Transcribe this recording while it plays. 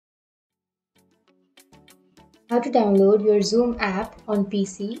how to download your Zoom app on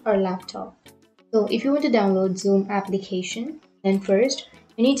PC or laptop. So if you want to download Zoom application, then first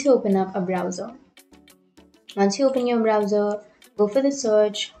you need to open up a browser. Once you open your browser, go for the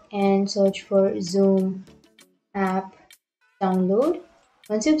search and search for Zoom app download.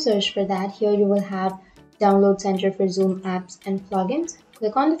 Once you've searched for that, here you will have download center for Zoom apps and plugins.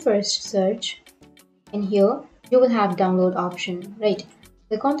 Click on the first search and here you will have download option, right?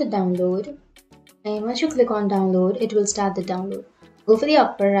 Click on the download, and once you click on download, it will start the download. Go for the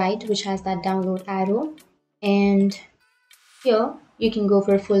upper right, which has that download arrow, and here you can go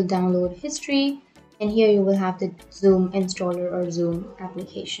for full download history, and here you will have the Zoom installer or Zoom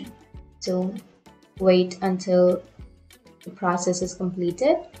application. So wait until the process is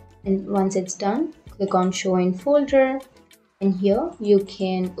completed, and once it's done, click on show in folder, and here you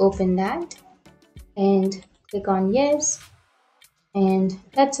can open that and click on yes, and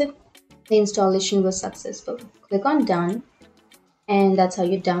that's it. The installation was successful. Click on done, and that's how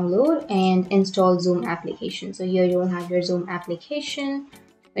you download and install Zoom application. So here you will have your Zoom application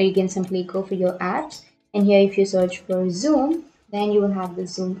where you can simply go for your apps, and here if you search for Zoom, then you will have the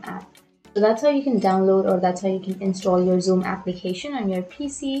Zoom app. So that's how you can download, or that's how you can install your Zoom application on your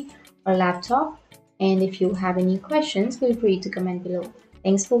PC or laptop. And if you have any questions, feel free to comment below.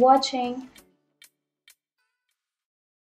 Thanks for watching.